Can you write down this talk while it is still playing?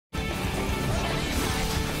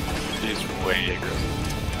way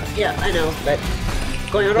aggressive. Yeah, I know, but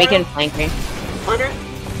going on. We can flank her. On her.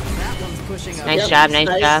 Nice job,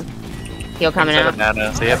 nice job. Heal coming out.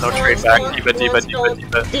 Banana. They have no trade back.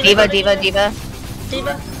 Diva. Diva.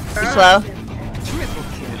 You slow.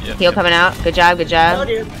 Heal coming out. Good job, good job. Oh,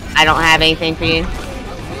 dear. I don't have anything for you.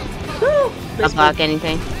 Woo! I'll block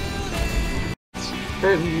anything.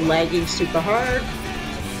 I'm lagging super hard.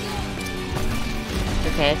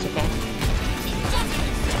 Okay, it's okay.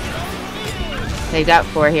 They've got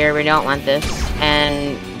 4 here. We don't want this.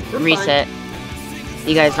 And reset.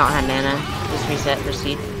 You guys don't have mana. Just reset,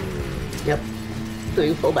 proceed. Yep.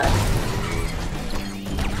 Doing full back.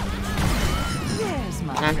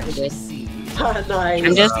 After this. Nice.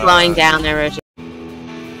 I'm just slowing down their rotation.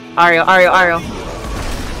 Ario.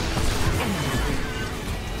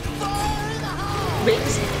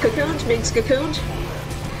 Minx cocooned.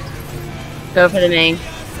 Go for the main.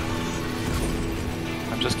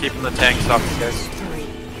 I'm just keeping the tanks off you guys.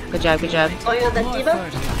 Good job, good job. Going on that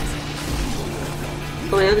Diva.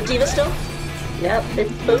 Going on the Diva still. Yep,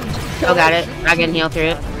 it's booped. Oh, got it. I can heal through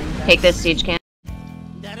it. Take this siege can.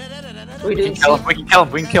 We can kill him.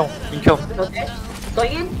 We can kill him. Okay.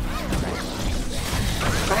 Going in.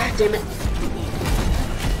 Ah, damn it.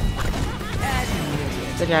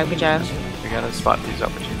 Good job, good job. We gotta spot these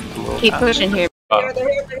opportunities a little. Keep pushing here. They're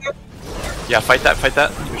here. Yeah, fight that.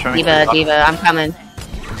 Diva, I'm coming.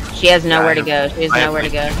 She has nowhere to go. She has nowhere to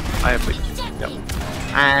go. I have bleed. Yep.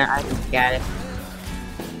 I got it.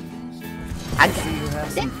 I got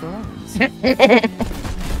it.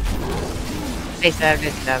 Nice job,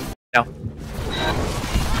 good job. No.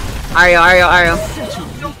 Ario.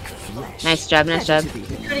 Nice job.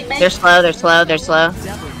 They're slow.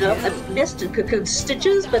 No, I missed a cocoon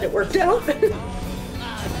stitches, but it worked out.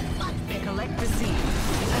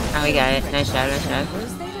 Oh, we got it. Nice job.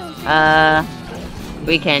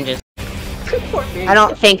 We can just... I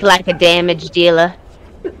don't think like a damage dealer.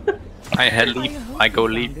 I head leap. I go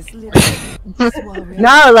leap.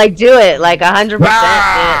 No, like do it, like 100%.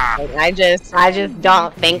 I just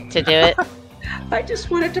don't think to do it. I just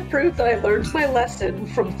wanted to prove that I learned my lesson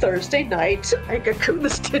from Thursday night. I cocoon the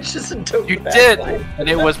stitches and took You the back did, line. and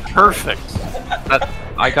it was perfect.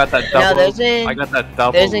 I got that double. No, I got that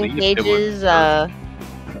double. Those in leap. cages, yeah,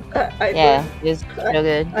 it's so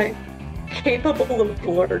good. I'm capable of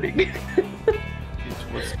learning. It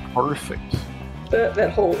was perfect.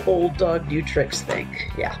 That whole old dog new tricks thing,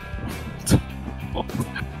 yeah.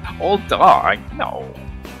 Old dog, no.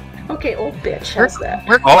 Okay, old bitch, how's that?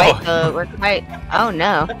 We're quite, oh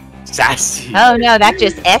no. Sassy. Oh no, that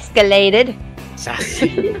just escalated.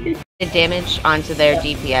 Sassy. The damage onto their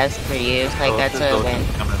DPS for you, like that's a win.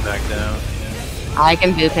 Coming back down. Yeah. I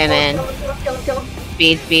can boop him in. Kill him.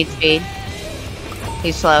 Speed.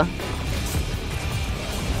 He's slow.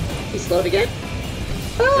 He's slowed again.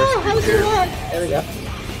 Oh, how's he alive? There we go.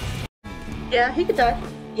 Yeah, he could die.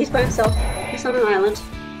 He's by himself. He's on an island.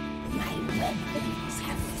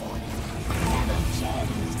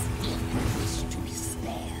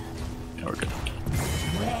 Yeah, we're good.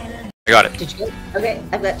 I got it. Did you get it? Okay,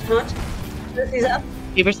 I've got taunt. He's up.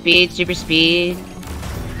 Super speed.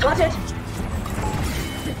 Taunted.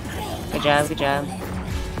 Good job.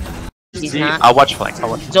 He's See, not. I'll watch flank.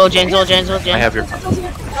 Zul'jin. I have your flank.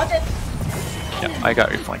 Taunted. Yeah, I got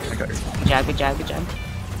your flank. Good job.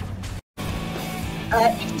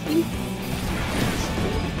 HTC.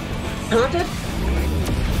 Taunted.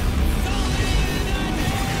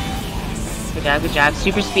 Good job.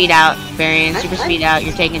 Super speed out, Varian. Super speed out.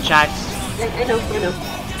 You're taking shots. I know.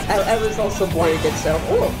 I was also blinded, so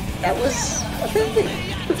that was a thing.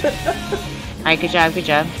 Alright, good job.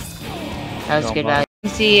 That was good value.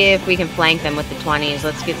 Let's see if we can flank them with the 20s.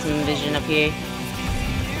 Let's get some vision up here.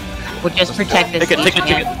 We'll just protect this. Ticket.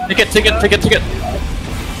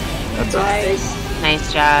 That's Nice.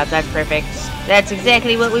 Nice job. That's perfect. That's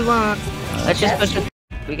exactly what we want. Let's just push it.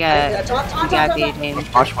 We got the advantage.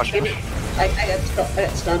 Watch. I got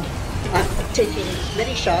stunned. I'm taking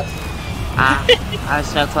many shots. I was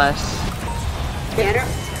so close. Banner.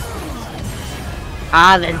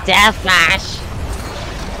 The death mash.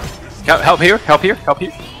 Help here.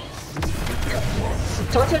 Taunted.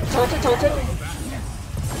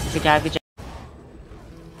 Good job.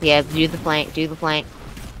 Yeah, do the flank.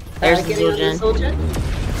 There's the Zul'jin.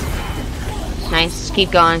 Nice.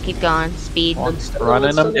 Keep going. Speed.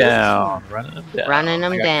 Running them down.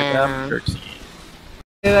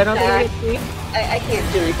 I don't think I can't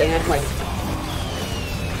do anything. I'm like,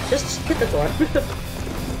 just hit the door.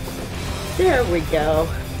 There we go.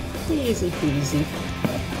 Easy peasy.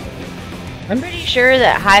 I'm pretty sure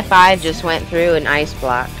that high five just went through an ice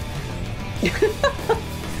block.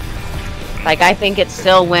 Like, I think it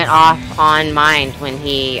still went off on mind when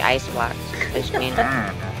he ice blocked.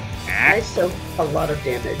 I still a lot of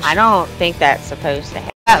damage. I don't think that's supposed to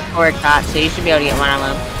happen. Got 4 top, so you should be able to get 1 on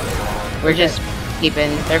them. We're just keeping.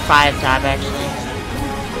 They're 5 top actually.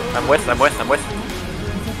 I'm with.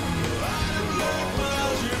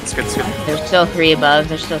 It's good, it's good. There's still 3 above.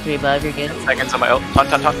 You're good. Seconds on my ult.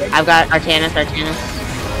 Taunt. I've got Artanis.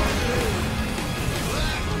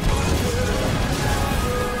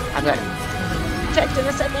 I've got checked in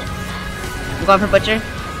a second. I'm going for Butcher.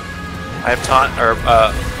 I have taunt, or,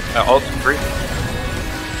 ult, free.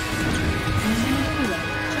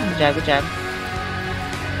 Good job.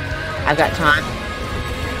 I've got taunt.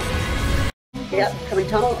 Yep, coming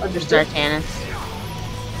tunnel, understood. Artanis.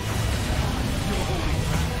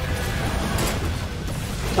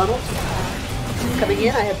 Tunnel. Coming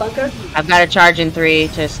in, I have bunker. I've got a charge in 3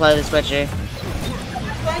 to slow this Butcher.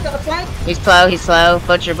 Flank, on the flank. He's slow.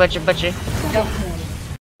 Butcher. Yep.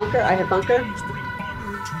 Bunker, I have bunker.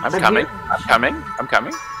 I'm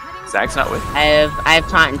coming. Zag's not with. I have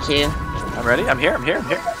taunt in 2. I'm ready. I'm here.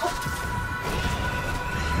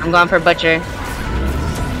 I'm going for Butcher.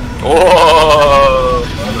 Oh!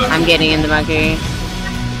 I'm getting in the bunker.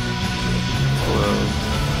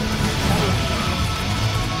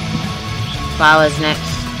 Lala's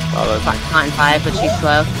next. Taunt in 5, but she's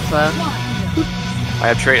slow. I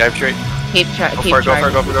have trait. Keep Go for it.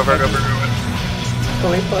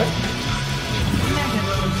 Going for it.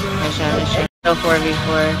 Nice shot. Go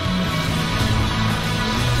 4v4.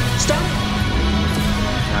 Stop.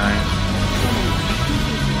 Nice.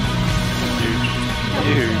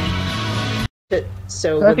 Huge.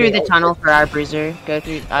 So Go through the tunnel for our bruiser. Go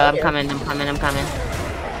through. I'm coming.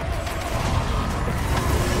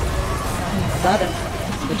 Got him.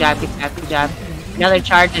 Good job. Another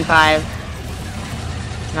charge in 5.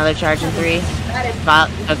 Another charge in 3.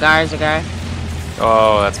 Zagar.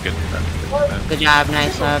 Oh, that's good. Good job.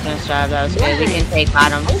 Nice job. That was good. We can take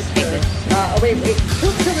bottom. Take this. Wait.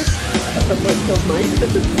 Kill this. Kills mine.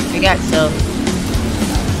 We got Sylph.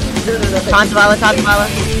 No. Tauntawala.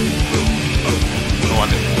 I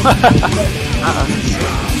want it.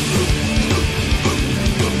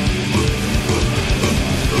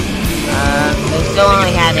 They still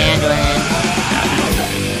only had Anduin.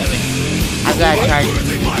 I've got a charge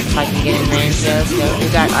if I can get in range. So we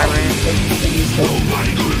got armor.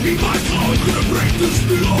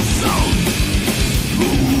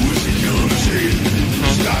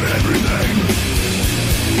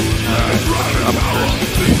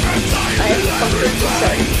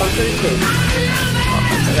 Bunker 2.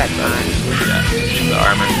 I got gone. The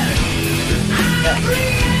armor.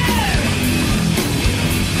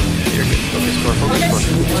 You're good. Focus core.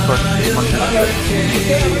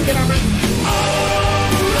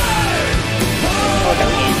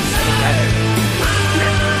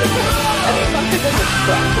 Bunker doesn't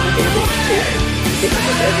drop my damage too. It's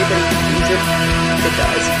just everybody can use it. It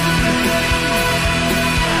does.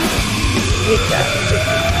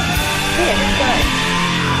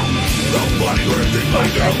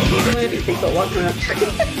 Anything but walking around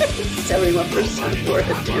 71% worth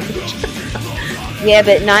of damage. Yeah,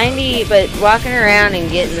 but walking around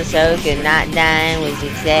and getting the soak and not dying was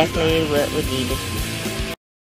exactly what we needed.